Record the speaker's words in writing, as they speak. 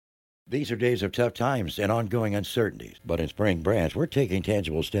These are days of tough times and ongoing uncertainties. But in Spring Branch, we're taking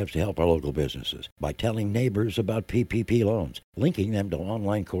tangible steps to help our local businesses by telling neighbors about PPP loans, linking them to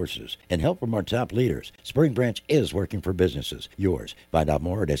online courses, and help from our top leaders. Spring Branch is working for businesses. Yours. Find out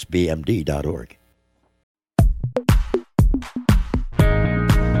more at sbmd.org.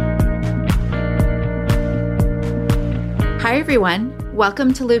 Hi, everyone.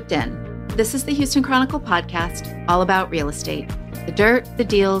 Welcome to Looped In. This is the Houston Chronicle podcast, all about real estate. The dirt, the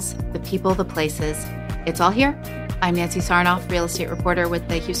deals, the people, the places. It's all here. I'm Nancy Sarnoff, real estate reporter with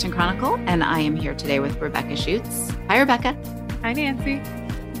the Houston Chronicle, and I am here today with Rebecca Schutz. Hi, Rebecca. Hi, Nancy.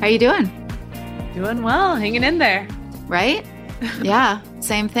 How you doing? Doing well, hanging in there. Right? Yeah,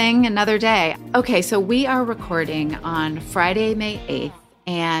 same thing, another day. Okay, so we are recording on Friday, May 8th,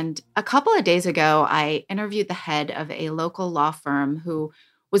 and a couple of days ago, I interviewed the head of a local law firm who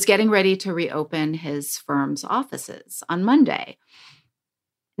was getting ready to reopen his firm's offices on Monday.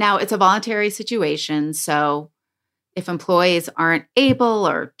 Now, it's a voluntary situation, so if employees aren't able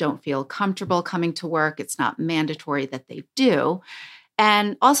or don't feel comfortable coming to work, it's not mandatory that they do.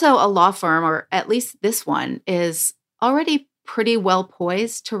 And also, a law firm, or at least this one, is already pretty well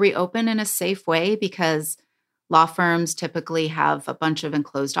poised to reopen in a safe way because law firms typically have a bunch of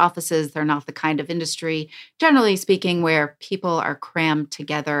enclosed offices. They're not the kind of industry, generally speaking, where people are crammed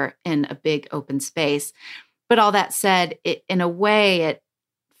together in a big open space. But all that said, in a way, it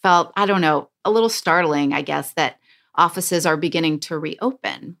felt, I don't know, a little startling, I guess, that offices are beginning to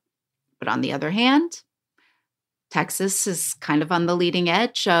reopen. But on the other hand, Texas is kind of on the leading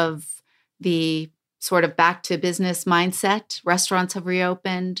edge of the sort of back to business mindset. Restaurants have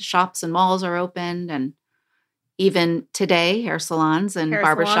reopened, shops and malls are open, and even today, hair salons and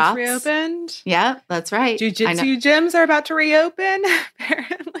barbershops reopened. Yeah, that's right. Jiu-jitsu gyms are about to reopen,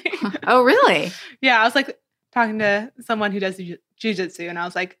 apparently. Oh, really? Yeah, I was like talking to someone who does jiu-jitsu, and I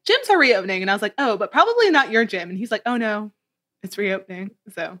was like, gyms are reopening. And I was like, oh, but probably not your gym. And he's like, oh, no, it's reopening.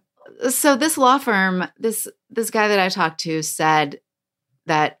 So this law firm, this guy that I talked to said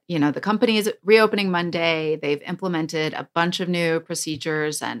that, you know, the company is reopening Monday. They've implemented a bunch of new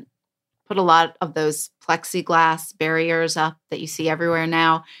procedures and put a lot of those plexiglass barriers up that you see everywhere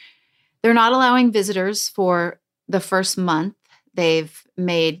now. They're not allowing visitors for the first month. They've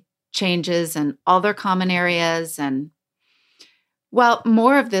made changes in all their common areas. And, well,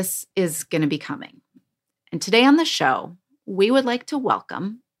 more of this is going to be coming. And today on the show, we would like to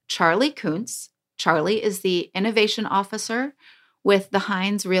welcome Charlie Kuntz. Charlie is the innovation officer with the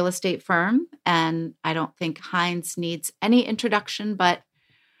Hines Real Estate Firm. And I don't think Hines needs any introduction, but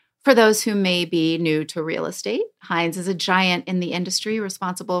for those who may be new to real estate, Hines is a giant in the industry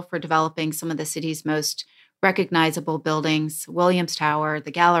responsible for developing some of the city's most recognizable buildings, Williams Tower,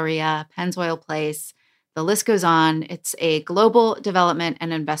 the Galleria, Pennzoil Place, the list goes on. It's a global development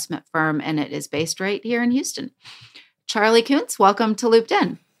and investment firm, and it is based right here in Houston. Charlie Kuntz, welcome to Looped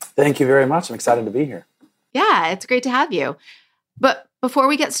In. Thank you very much. I'm excited to be here. Yeah, it's great to have you. But before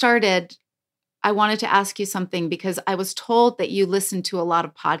we get started, I wanted to ask you something because I was told that you listen to a lot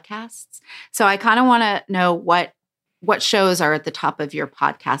of podcasts. So I kind of want to know what shows are at the top of your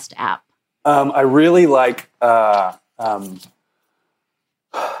podcast app. I really like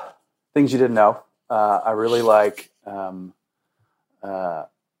things you didn't know. I really like. I'm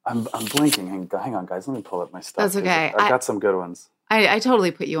blinking. Hang on, guys. Let me pull up my stuff. That's okay. I've got some good ones. I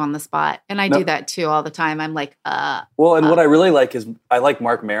totally put you on the spot, and I do that too all the time. I'm like, Well, and what I really like is I like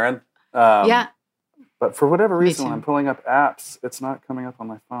Mark Maron. Yeah. But for whatever reason, when I'm pulling up apps, it's not coming up on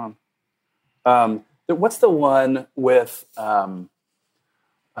my phone. What's the one with, the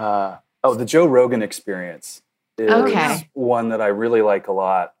Joe Rogan Experience is one that I really like a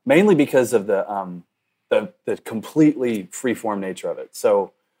lot, mainly because of the completely freeform nature of it.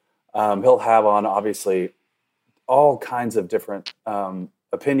 So he'll have on, obviously, all kinds of different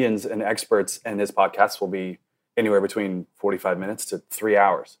opinions and experts, and his podcasts will be anywhere between 45 minutes to 3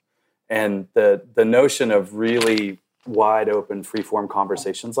 hours. And the notion of really wide open, free-form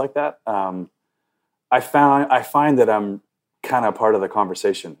conversations like that, I find that I'm kind of part of the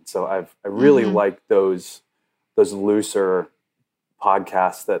conversation. So I really like those looser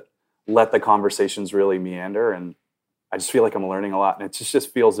podcasts that let the conversations really meander, and I just feel like I'm learning a lot. And it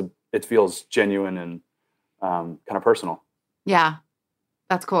just feels genuine and kind of personal. Yeah,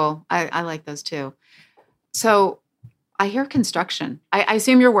 that's cool. I like those too. So I hear construction. I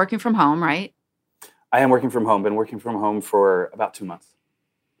assume you're working from home, right? I am working from home. Been working from home for about 2 months.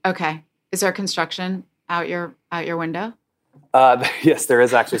 Okay. Is there construction out your window? Yes, there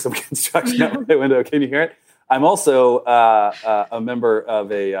is actually some construction out my window. Can you hear it? I'm also a member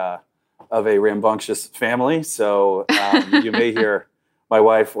of a rambunctious family, so you may hear my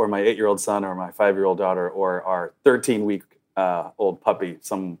wife or my 8-year-old son or my 5-year-old daughter or our 13-week old puppy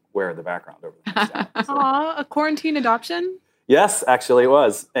somewhere in the background over there. So. Aw, a quarantine adoption? Yes, actually it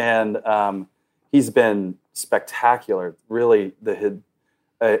was. And he's been spectacular. Really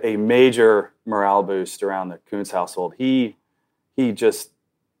a major morale boost around the Kuntz household. He just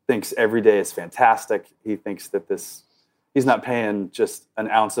thinks every day is fantastic. He thinks that he's not paying just an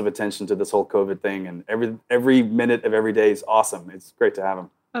ounce of attention to this whole COVID thing. And every minute of every day is awesome. It's great to have him.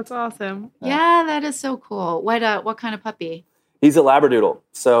 That's awesome. Yeah, that is so cool. What kind of puppy? He's a Labradoodle.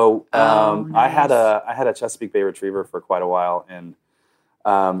 So nice. I had a Chesapeake Bay Retriever for quite a while, and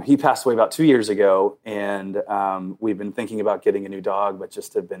he passed away about 2 years ago. And we've been thinking about getting a new dog, but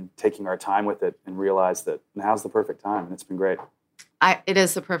just have been taking our time with it and realized that now's the perfect time, and it's been great. It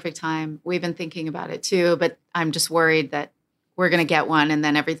is the perfect time. We've been thinking about it too, but I'm just worried that we're going to get one and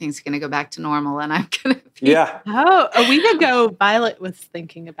then everything's going to go back to normal and I'm going to be... Yeah. Oh, a week ago, Violet was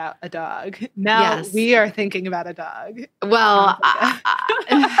thinking about a dog. Now Yes. we are thinking about a dog. Well,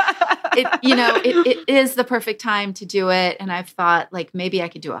 it is the perfect time to do it. And I've thought like maybe I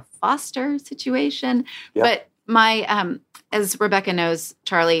could do a foster situation. Yep. But my, as Rebecca knows,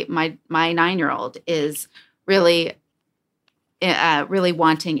 Charlie, my 9-year-old is really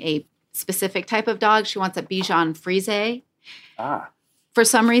wanting a specific type of dog. She wants a Bichon Frise. For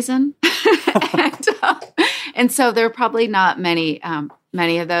some reason. and so there are probably not many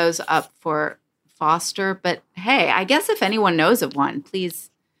of those up for foster, but hey, I guess if anyone knows of one, please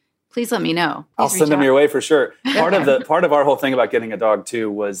let me know. I'll send them your way for sure. Part of our whole thing about getting a dog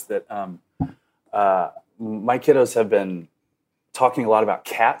too was that my kiddos have been talking a lot about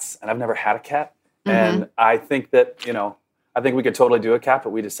cats, and I've never had a cat. Mm-hmm. And I think that, I think we could totally do a cat,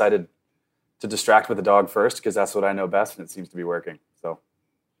 but we decided to distract with the dog first because that's what I know best, and it seems to be working. So,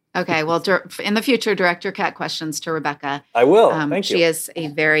 okay. Well, in the future, direct your cat questions to Rebecca. I will. Thank you. She is a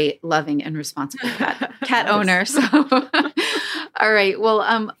very loving and responsible cat owner. So, all right.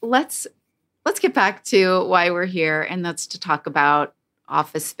 Well, let's get back to why we're here, and that's to talk about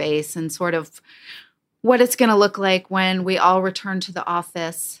office space and sort of what it's going to look like when we all return to the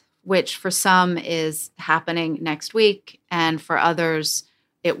office, which for some is happening next week, and for others,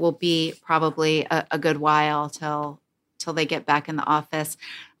 it will be probably a good while till they get back in the office.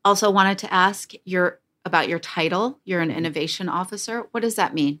 Also wanted to ask about your title. You're an innovation officer. What does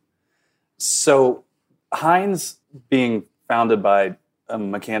that mean? So Heinz, being founded by a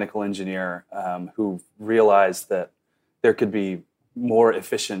mechanical engineer who realized that there could be more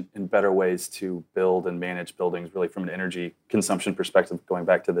efficient and better ways to build and manage buildings, really from an energy consumption perspective, going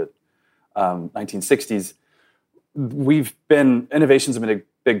back to the 1960s. Innovations have been a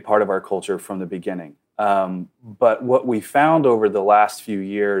big part of our culture from the beginning. But what we found over the last few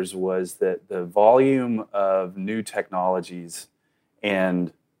years was that the volume of new technologies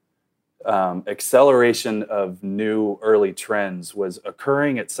and acceleration of new early trends was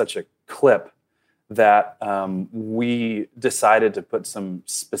occurring at such a clip that we decided to put some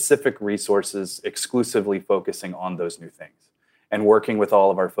specific resources exclusively focusing on those new things and working with all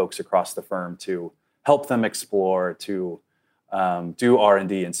of our folks across the firm to help them explore, to do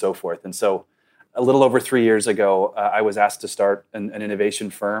R&D and so forth. And so a little over 3 years ago, I was asked to start an innovation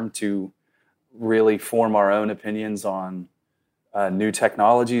firm to really form our own opinions on new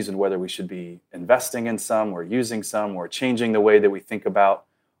technologies and whether we should be investing in some or using some or changing the way that we think about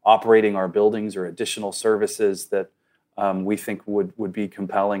operating our buildings or additional services that we think would be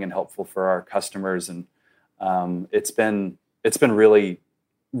compelling and helpful for our customers. And it's been really,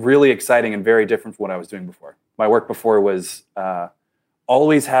 really exciting and very different from what I was doing before. My work before was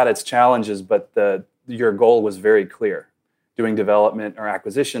always had its challenges, but your goal was very clear. Doing development or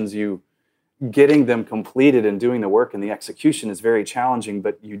acquisitions, getting them completed and doing the work and the execution is very challenging,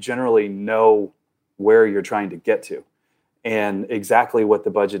 but you generally know where you're trying to get to and exactly what the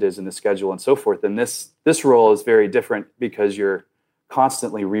budget is and the schedule and so forth. And this role is very different because you're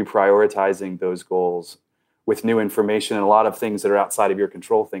constantly reprioritizing those goals with new information, and a lot of things that are outside of your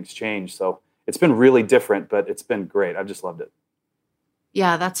control, things change. So it's been really different, but it's been great. I've just loved it.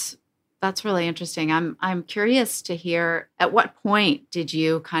 Yeah, that's really interesting. I'm curious to hear, at what point did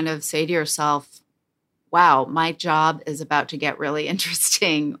you kind of say to yourself, wow, my job is about to get really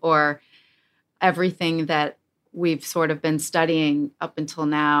interesting, or everything that we've sort of been studying up until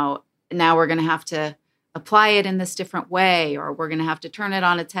now we're going to have to apply it in this different way, or we're going to have to turn it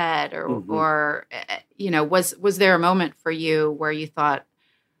on its head, or was there a moment for you where you thought,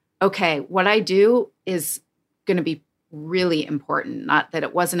 okay, what I do is going to be really important? Not that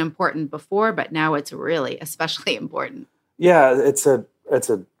it wasn't important before, but now it's really especially important. Yeah, it's a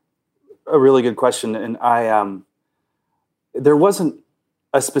really good question, and there wasn't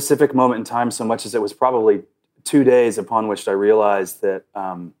a specific moment in time so much as it was probably 2 days upon which I realized that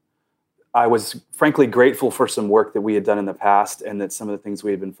I was frankly grateful for some work that we had done in the past and that some of the things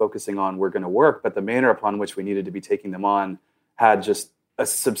we had been focusing on were going to work, but the manner upon which we needed to be taking them on had just a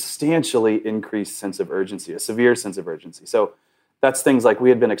substantially increased sense of urgency, a severe sense of urgency. So that's things like we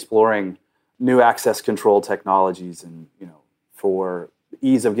had been exploring new access control technologies and, for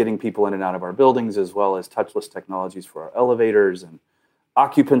ease of getting people in and out of our buildings, as well as touchless technologies for our elevators and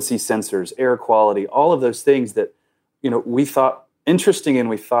occupancy sensors, air quality, all of those things that, we thought interesting and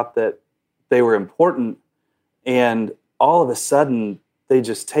we thought that they were important. And all of a sudden, they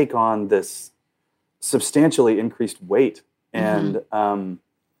just take on this substantially increased weight. And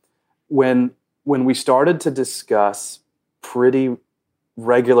when we started to discuss pretty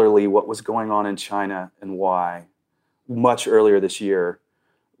regularly what was going on in China and why, much earlier this year,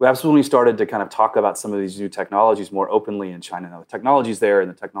 that's when we started to kind of talk about some of these new technologies more openly in China. Now, the technologies there and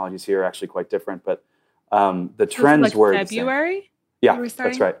the technologies here are actually quite different, but the trends were February. Yeah,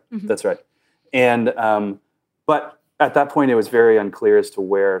 that's right. Mm-hmm. That's right. And but at that point, it was very unclear as to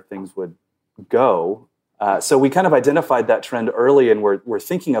where things would go. So we kind of identified that trend early, and we're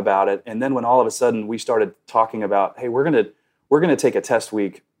thinking about it. And then when all of a sudden we started talking about, hey, we're gonna take a test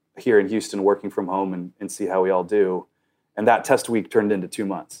week here in Houston, working from home, and see how we all do. And that test week turned into 2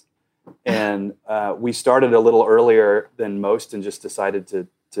 months. And we started a little earlier than most, and just decided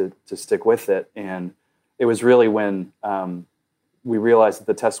to stick with it. And it was really when we realized that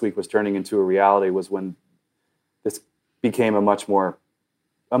the test week was turning into a reality, was when this became a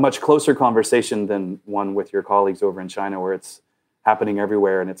much closer conversation than one with your colleagues over in China, where it's happening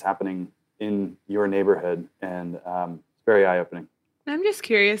everywhere and it's happening in your neighborhood. And it's very eye-opening. I'm just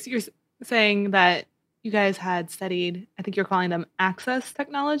curious, you're saying that you guys had studied, I think you're calling them access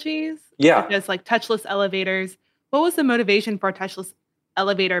technologies? Yeah. Such as like touchless elevators. What was the motivation for a touchless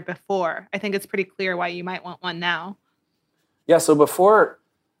elevator before? I think it's pretty clear why you might want one now. Yeah, so before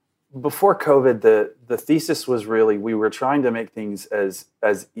COVID, the thesis was really we were trying to make things as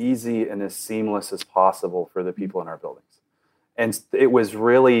easy and as seamless as possible for the people in our buildings. And it was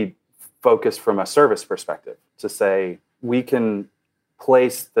really focused from a service perspective to say we can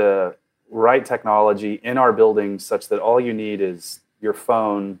place the right technology in our buildings such that all you need is your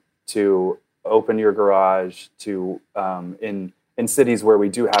phone to open your garage, to in cities where we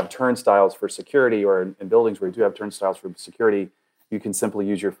do have turnstiles for security, or in buildings where we do have turnstiles for security, you can simply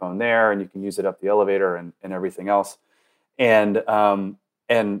use your phone there, and you can use it up the elevator and everything else. And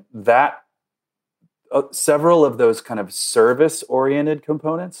that several of those kind of service-oriented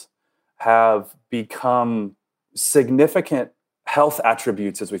components have become significant health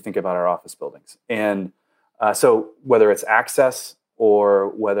attributes as we think about our office buildings. And so whether it's access or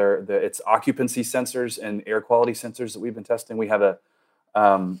whether it's occupancy sensors and air quality sensors that we've been testing. We have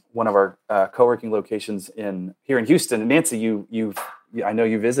one of our co-working locations here in Houston. And Nancy, I know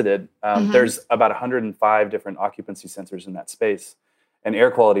you visited. There's about 105 different occupancy sensors in that space and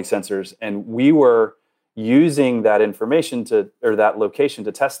air quality sensors. And we were using that information or that location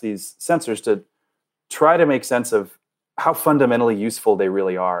to test these sensors to try to make sense of how fundamentally useful they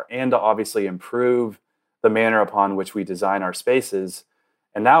really are, and to obviously improve the manner upon which we design our spaces.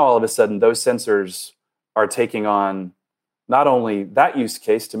 And now all of a sudden, those sensors are taking on not only that use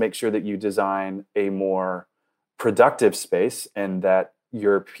case to make sure that you design a more productive space and that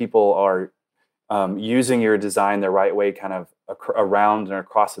your people are using your design the right way kind of around and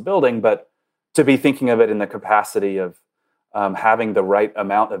across the building, but to be thinking of it in the capacity of having the right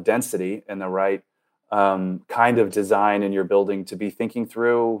amount of density and the right kind of design in your building to be thinking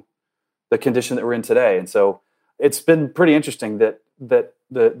through the condition that we're in today. And so it's been pretty interesting that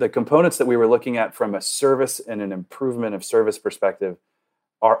the components that we were looking at from a service and an improvement of service perspective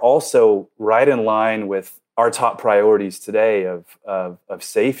are also right in line with our top priorities today of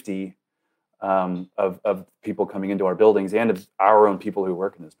safety of people coming into our buildings and of our own people who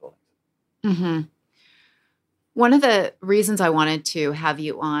work in those buildings. Mm-hmm. One of the reasons I wanted to have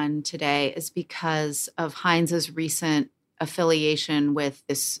you on today is because of Heinz's recent affiliation with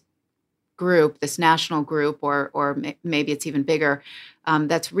this group, this national group, or maybe it's even bigger,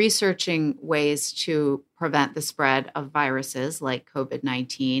 that's researching ways to prevent the spread of viruses like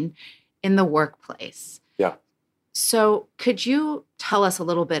COVID-19 in the workplace. Yeah. So could you tell us a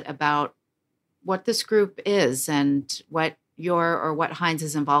little bit about what this group is and what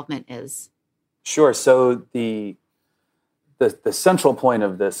Heinz's involvement is? Sure. So the central point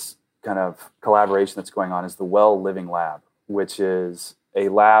of this kind of collaboration that's going on is the Well Living Lab, which is a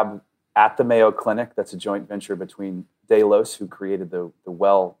lab at the Mayo Clinic. That's a joint venture between Delos, who created the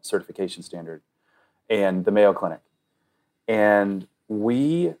Well certification standard, and the Mayo Clinic. And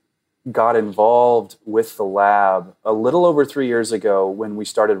we got involved with the lab a little over 3 years ago when we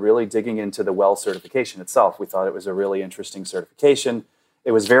started really digging into the WELL certification itself. We thought it was a really interesting certification.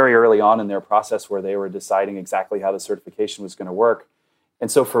 It was very early on in their process where they were deciding exactly how the certification was going to work. And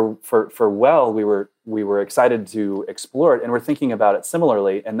so for WELL, we were excited to explore it, and we're thinking about it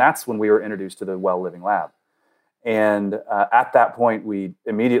similarly. And that's when we were introduced to the WELL Living Lab. And at that point, we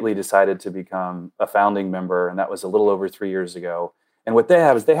immediately decided to become a founding member, and that was a little over 3 years ago. And what they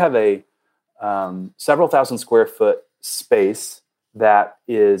have is they have a several thousand square foot space that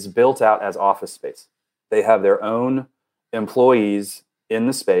is built out as office space. They have their own employees in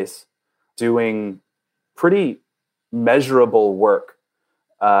the space doing pretty measurable work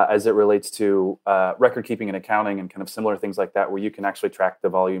as it relates to record keeping and accounting and kind of similar things like that, where you can actually track the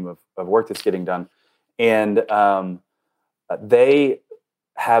volume of work that's getting done. And they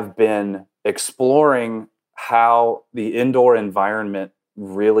have been exploring how the indoor environment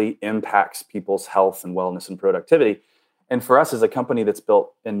really impacts people's health and wellness and productivity. And for us as a company that's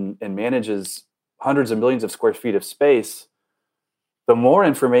built and manages hundreds of millions of square feet of space, the more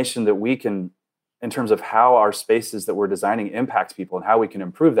information that we can, in terms of how our spaces that we're designing impacts people and how we can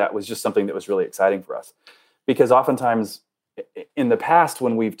improve that, was just something that was really exciting for us. Because oftentimes in the past,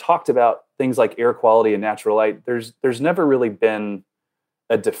 when we've talked about things like air quality and natural light, there's never really been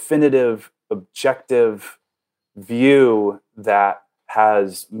a definitive, objective view that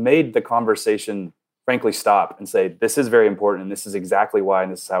has made the conversation, frankly, stop and say, this is very important, and this is exactly why,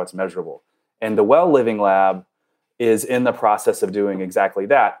 and this is how it's measurable. And the WELL Living Lab is in the process of doing exactly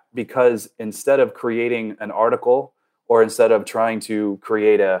that, because instead of creating an article or instead of trying to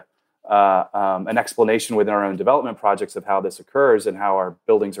create an explanation within our own development projects of how this occurs and how our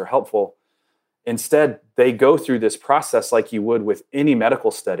buildings are helpful, instead, they go through this process like you would with any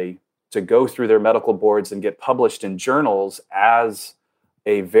medical study, to go through their medical boards and get published in journals as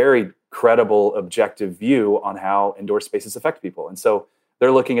a very credible, objective view on how indoor spaces affect people. And so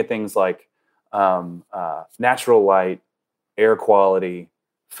they're looking at things like natural light, air quality,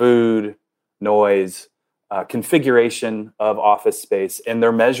 food, noise, configuration of office space, and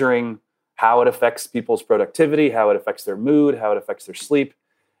they're measuring how it affects people's productivity, how it affects their mood, how it affects their sleep.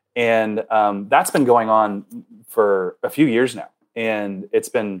 And that's been going on for a few years now. And it's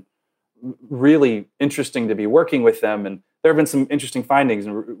been really interesting to be working with them. And there have been some interesting findings,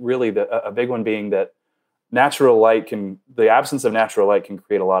 and really a big one being that the absence of natural light can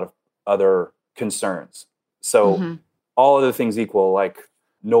create a lot of other concerns. So all other things equal, like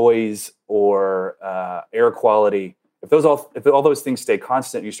noise or air quality, if all those things stay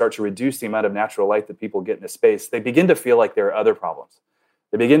constant, you start to reduce the amount of natural light that people get in a space, they begin to feel like there are other problems.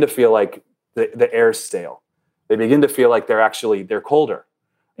 They begin to feel like the air's stale. They begin to feel like they're colder.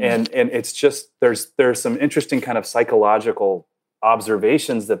 And it's just, there's some interesting kind of psychological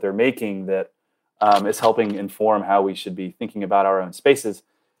observations that they're making that is helping inform how we should be thinking about our own spaces.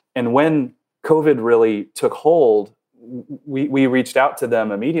 And when COVID really took hold, we reached out to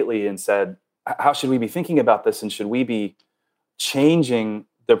them immediately and said, how should we be thinking about this? And should we be changing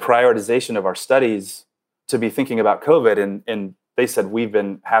the prioritization of our studies to be thinking about COVID? And they said, we've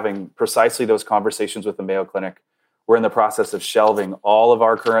been having precisely those conversations with the Mayo Clinic. We're in the process of shelving all of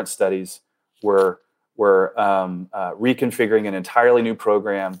our current studies. We're reconfiguring an entirely new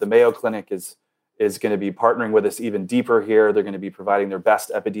program. The Mayo Clinic is going to be partnering with us even deeper here. They're going to be providing their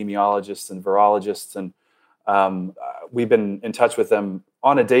best epidemiologists and virologists. And we've been in touch with them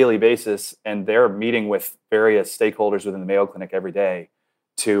on a daily basis, and they're meeting with various stakeholders within the Mayo Clinic every day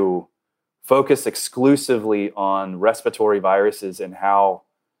to focus exclusively on respiratory viruses and how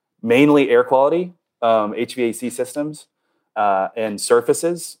mainly air quality, HVAC systems, and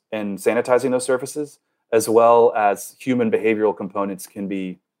surfaces, and sanitizing those surfaces, as well as human behavioral components, can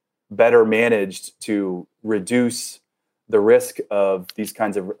be better managed to reduce the risk of these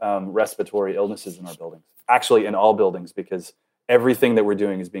kinds of respiratory illnesses in our buildings. Actually, in all buildings, because everything that we're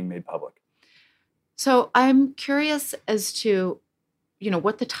doing is being made public. So I'm curious as to,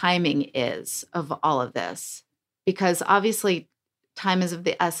 what the timing is of all of this, because obviously time is of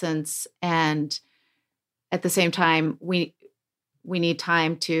the essence, and at the same time, we need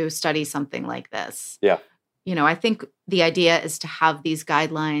time to study something like this. Yeah. I think the idea is to have these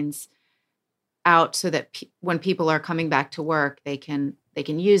guidelines out so that when people are coming back to work, they can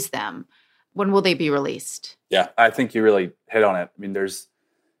use them. When will they be released? Yeah, I think you really hit on it. I mean, there's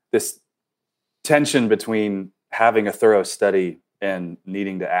this tension between having a thorough study and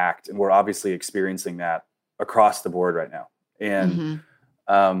needing to act, and we're obviously experiencing that across the board right now. And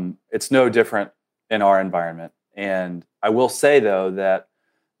it's no different in our environment. And I will say, though, that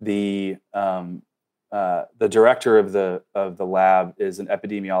the the director of the lab is an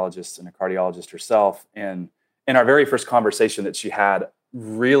epidemiologist and a cardiologist herself. And in our very first conversation that she had,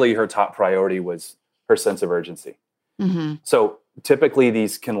 really her top priority was her sense of urgency. Mm-hmm. So typically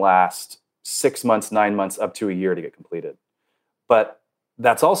these can last 6 months, 9 months, up to a year to get completed. But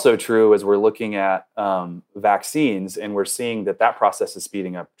that's also true as we're looking at vaccines, and we're seeing that process is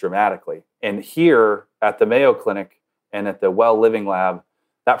speeding up dramatically. And here at the Mayo Clinic and at the Well Living Lab,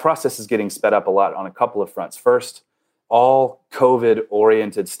 that process is getting sped up a lot on a couple of fronts. First, all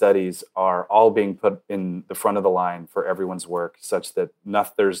COVID-oriented studies are all being put in the front of the line for everyone's work, such that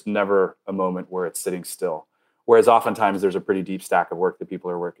there's never a moment where it's sitting still. Whereas oftentimes there's a pretty deep stack of work that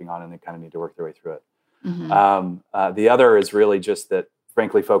people are working on, and they kind of need to work their way through it. Mm-hmm. The other is really just that,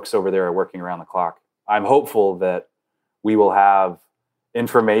 frankly, folks over there are working around the clock. I'm hopeful that we will have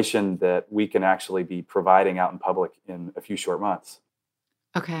information that we can actually be providing out in public in a few short months.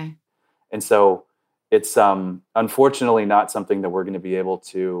 Okay. And so it's unfortunately not something that we're going to be able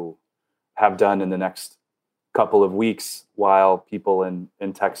to have done in the next couple of weeks while people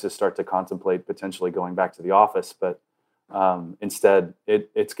in Texas start to contemplate potentially going back to the office. But instead,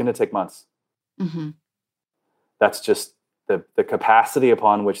 it's going to take months. Mm-hmm. That's just the capacity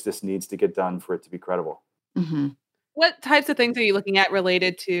upon which this needs to get done for it to be credible. Mm-hmm. What types of things are you looking at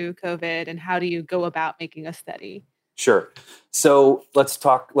related to COVID, and how do you go about making a study? Sure. So let's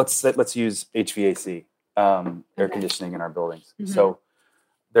use HVAC, air conditioning in our buildings. Mm-hmm. So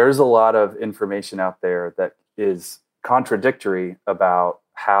there's a lot of information out there that is contradictory about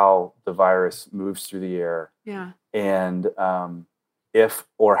how the virus moves through the air. Yeah. And if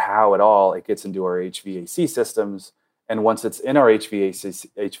or how at all it gets into our HVAC systems. And once it's in our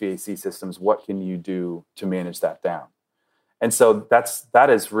HVAC systems, what can you do to manage that down? And so that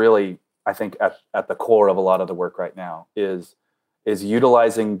is really, I think, at the core of a lot of the work right now is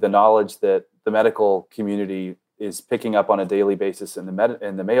utilizing the knowledge that the medical community is picking up on a daily basis, and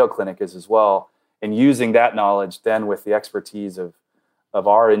the Mayo Clinic is as well, and using that knowledge then with the expertise of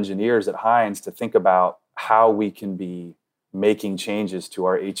our engineers at Hines to think about how we can be making changes to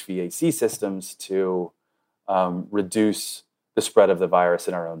our HVAC systems to reduce the spread of the virus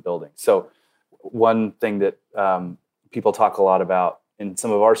in our own building. So one thing that people talk a lot about in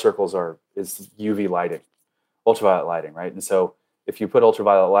some of our circles is UV lighting, ultraviolet lighting, right? And so if you put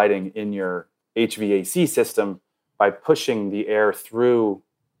ultraviolet lighting in your HVAC system, by pushing the air through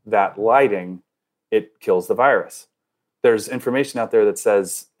that lighting, it kills the virus. There's information out there that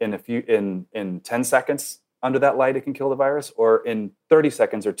says in 10 seconds under that light, it can kill the virus, or in 30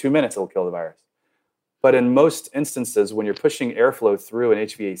 seconds or 2 minutes, it'll kill the virus. But in most instances, when you're pushing airflow through an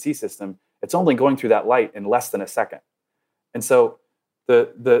HVAC system, it's only going through that light in less than a second. And so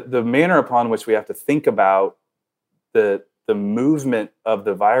the manner upon which we have to think about the movement of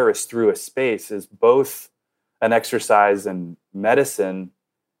the virus through a space is both an exercise in medicine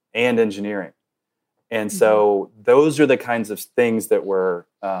and engineering. And so those are the kinds of things that we're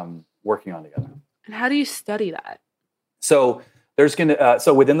working on together. And how do you study that? So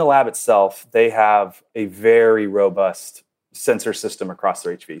so within the lab itself, they have a very robust sensor system across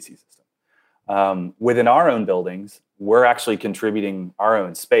their HVAC system. Within our own buildings, we're actually contributing our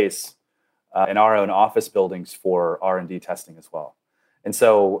own space in our own office buildings for R&D testing as well. And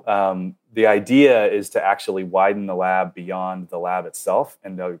so the idea is to actually widen the lab beyond the lab itself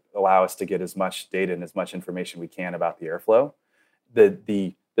and to allow us to get as much data and as much information we can about the airflow.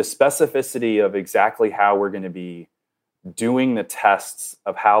 The specificity of exactly how we're going to be doing the tests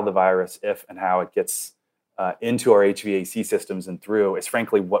of how the virus, if and how it gets into our HVAC systems and through is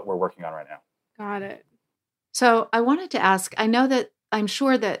frankly what we're working on right now. Got it. So I wanted to ask, I'm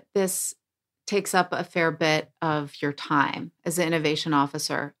sure that this takes up a fair bit of your time as an innovation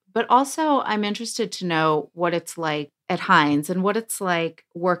officer, but also I'm interested to know what it's like at Hines and what it's like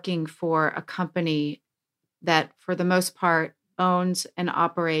working for a company that for the most part owns and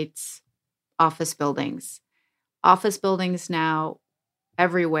operates office buildings. Office buildings now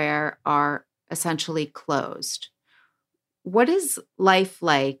everywhere are essentially closed. What is life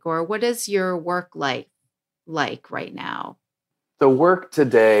like, or what is your work life like right now? The work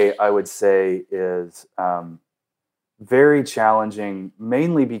today, I would say, is very challenging,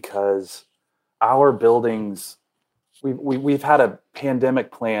 mainly because our buildings, we've had a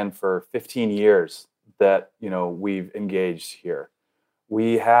pandemic plan for 15 years that we've engaged here.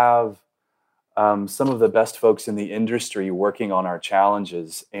 We have some of the best folks in the industry working on our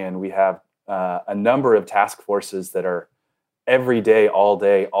challenges, and we have a number of task forces that are every day,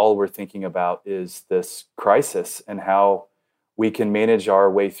 all we're thinking about is this crisis and how we can manage our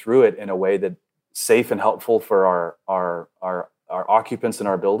way through it in a way that's safe and helpful for our our occupants in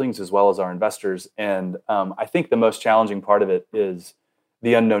our buildings as well as our investors. And I think the most challenging part of it is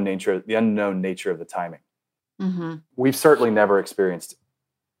the unknown nature of the timing. Mm-hmm. We've certainly never experienced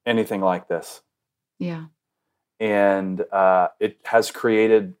anything like this. Yeah. And it has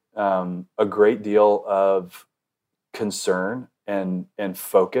created a great deal of concern and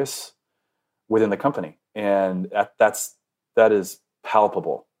focus within the company. And that is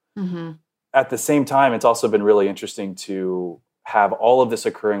palpable. Mm-hmm. At the same time, it's also been really interesting to have all of this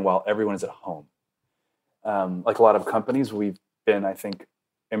occurring while everyone is at home. Like a lot of companies, we've been, I think,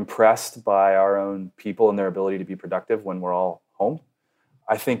 impressed by our own people and their ability to be productive when we're all home.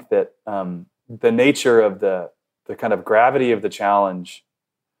 I think that the nature of the kind of gravity of the challenge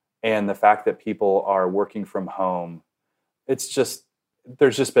and the fact that people are working from home, there's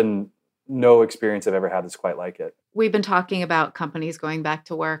just been no experience I've ever had that's quite like it. We've been talking about companies going back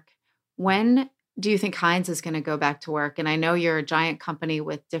to work. When do you think Heinz is going to go back to work? And I know you're a giant company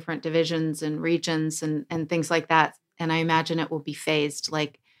with different divisions and regions and things like that. And I imagine it will be phased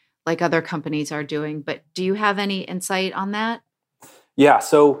like other companies are doing. But do you have any insight on that? Yeah.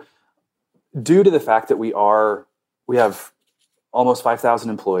 So due to the fact that we have almost 5,000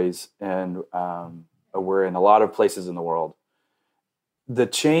 employees and we're in a lot of places in the world, the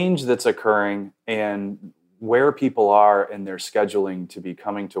change that's occurring and where people are in their scheduling to be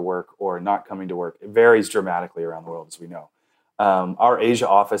coming to work or not coming to work, it varies dramatically around the world, as we know. Our Asia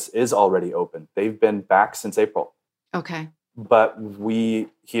office is already open. They've been back since April. Okay. But we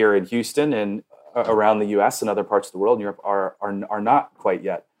here in Houston and around the U.S. and other parts of the world, in Europe, are not quite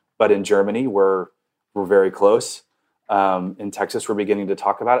yet. But in Germany, we're very close. In Texas, we're beginning to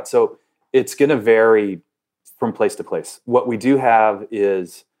talk about it. So it's going to vary from place to place. What we do have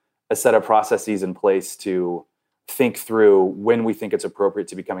is a set of processes in place to think through when we think it's appropriate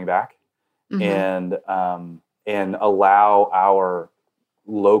to be coming back, and allow our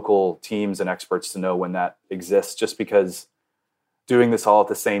local teams and experts to know when that exists. Just because doing this all at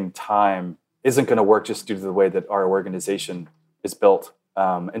the same time isn't going to work just due to the way that our organization is built.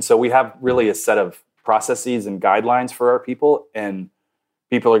 And so we have really a set of processes and guidelines for our people, and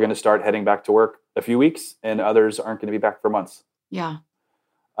people are going to start heading back to work a few weeks, and others aren't going to be back for months. Yeah.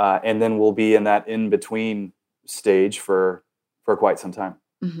 And then we'll be in that in-between stage for quite some time.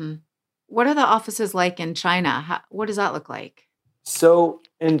 Mm-hmm. What are the offices like in China? What does that look like? So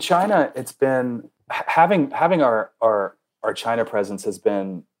in China, it's been having our China presence has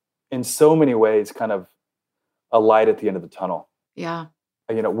been in so many ways kind of a light at the end of the tunnel. Yeah.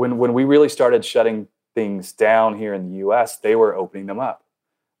 You know, when we really started shutting things down here in the US, they were opening them up.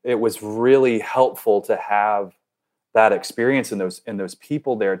 It was really helpful to have that experience and those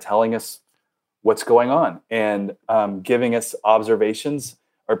people there telling us what's going on and giving us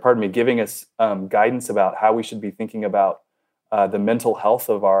giving us guidance about how we should be thinking about the mental health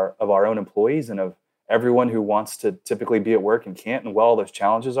of our own employees and of everyone who wants to typically be at work and can't, and what all those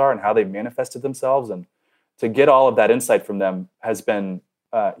challenges are and how they manifested themselves. And to get all of that insight from them has been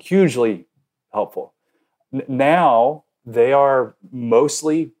hugely helpful. Now they are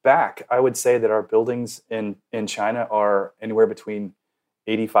mostly back. I would say that our buildings in China are anywhere between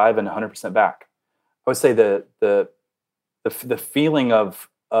 85 and 100% back. I would say the feeling of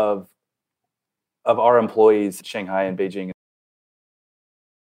our employees in Shanghai and Beijing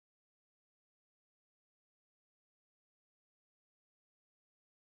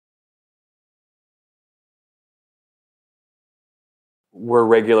we're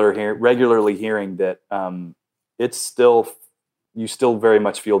regularly hearing that you still very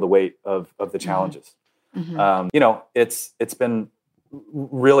much feel the weight of the challenges. Mm-hmm. It's been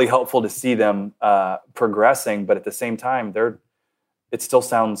really helpful to see them progressing, but at the same time, it still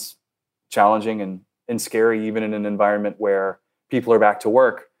sounds challenging and scary, even in an environment where people are back to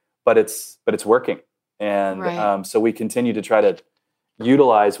work, but it's working. And right. So we continue to try to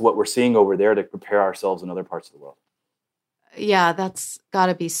utilize what we're seeing over there to prepare ourselves in other parts of the world. Yeah, that's got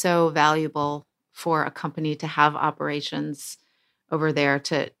to be so valuable for a company to have operations over there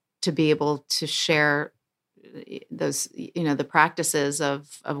to be able to share those, the practices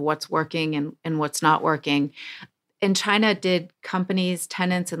of what's working and what's not working. In China, did companies,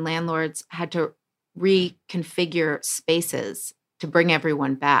 tenants, and landlords had to reconfigure spaces to bring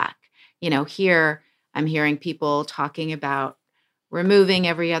everyone back? Here I'm hearing people talking about removing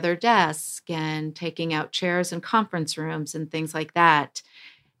every other desk and taking out chairs in conference rooms and things like that.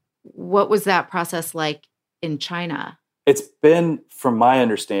 What was that process like in China? It's been, from my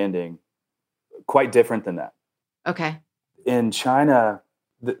understanding, quite different than that. Okay. In China,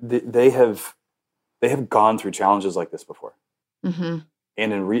 they have gone through challenges like this before, mm-hmm.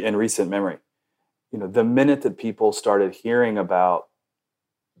 and in recent memory. the minute that people started hearing about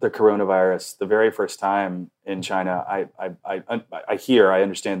the coronavirus, the very first time in China, I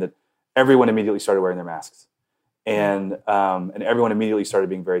understand that everyone immediately started wearing their masks, and everyone immediately started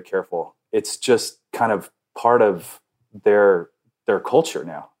being very careful. It's just kind of part of their culture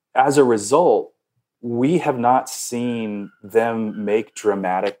now. As a result, we have not seen them make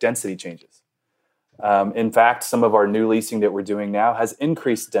dramatic density changes. In fact, some of our new leasing that we're doing now has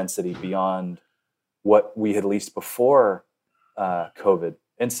increased density beyond what we had leased before COVID.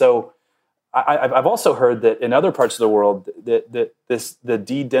 And so I've also heard that in other parts of the world that the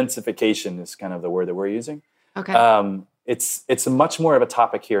de-densification is kind of the word that we're using. Okay. It's much more of a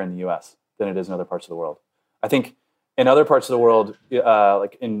topic here in the U.S. than it is in other parts of the world. I think in other parts of the world,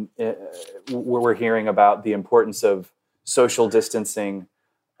 like where we're hearing about the importance of social distancing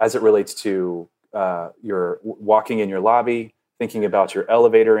as it relates to your walking in your lobby, thinking about your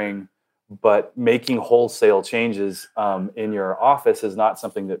elevatoring, but making wholesale changes in your office is not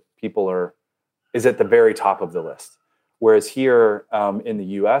something that is at the very top of the list. Whereas here in the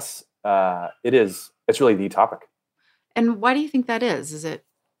U.S., it's really the topic. And why do you think that is? Is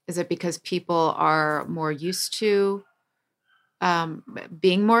it because people are more used to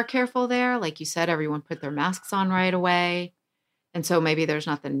being more careful there? Like you said, everyone put their masks on right away. And so maybe there's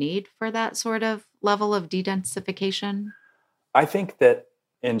not the need for that sort of level of de-densification? I think that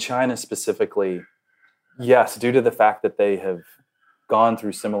in China specifically, yes, due to the fact that they have gone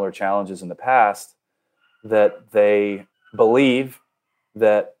through similar challenges in the past, that they believe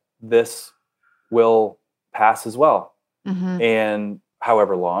that this will pass as well. Mm-hmm. And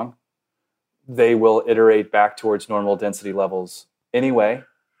however long, they will iterate back towards normal density levels anyway.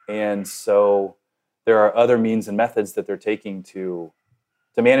 And so there are other means and methods that they're taking to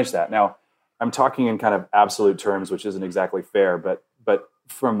manage that. Now, I'm talking in kind of absolute terms, which isn't exactly fair, but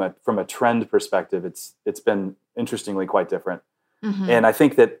from a trend perspective, it's been interestingly quite different. Mm-hmm. And I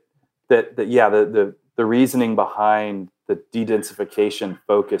think that the reasoning behind the de-densification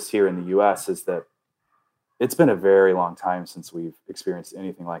focus here in the U.S. is that it's been a very long time since we've experienced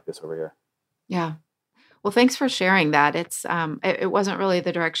anything like this over here. Yeah. Well, thanks for sharing that. It's it wasn't really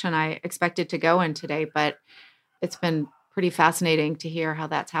the direction I expected to go in today, but it's been pretty fascinating to hear how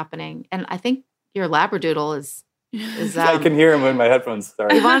that's happening. And I think your Labradoodle is I can hear him in my headphones.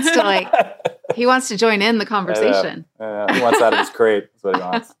 Sorry. He wants to join in the conversation. He wants out of his crate. That's what he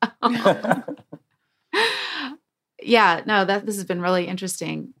wants. Yeah, no, this has been really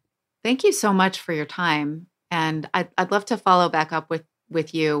interesting. Thank you so much for your time. And I'd love to follow back up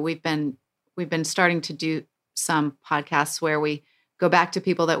with you. We've been starting to do some podcasts where we go back to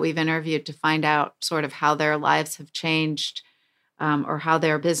people that we've interviewed to find out sort of how their lives have changed or how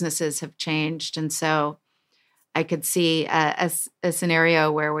their businesses have changed. And so I could see a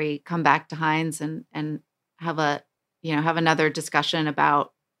scenario where we come back to Hines and have another discussion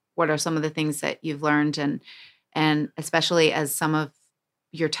about what are some of the things that you've learned and especially as some of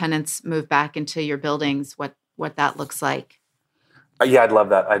your tenants move back into your buildings, what that looks like. Yeah, I'd love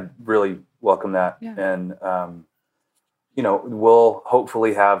that. I'd really welcome that. Yeah. And, we'll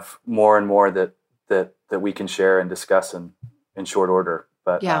hopefully have more and more that we can share and discuss in short order.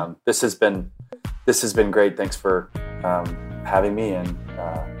 But yeah. This has been great. Thanks for having me. And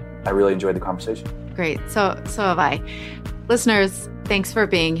I really enjoyed the conversation. Great. So have I. Listeners, thanks for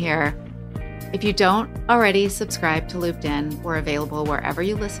being here. If you don't already subscribe to Looped In, we're available wherever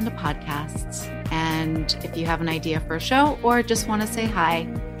you listen to podcasts. And if you have an idea for a show or just want to say hi,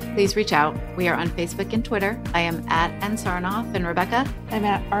 please reach out. We are on Facebook and Twitter. I am at @NSarnoff, and Rebecca? I'm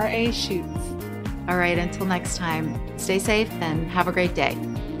at RA Shoots. All right, until next time, stay safe and have a great day.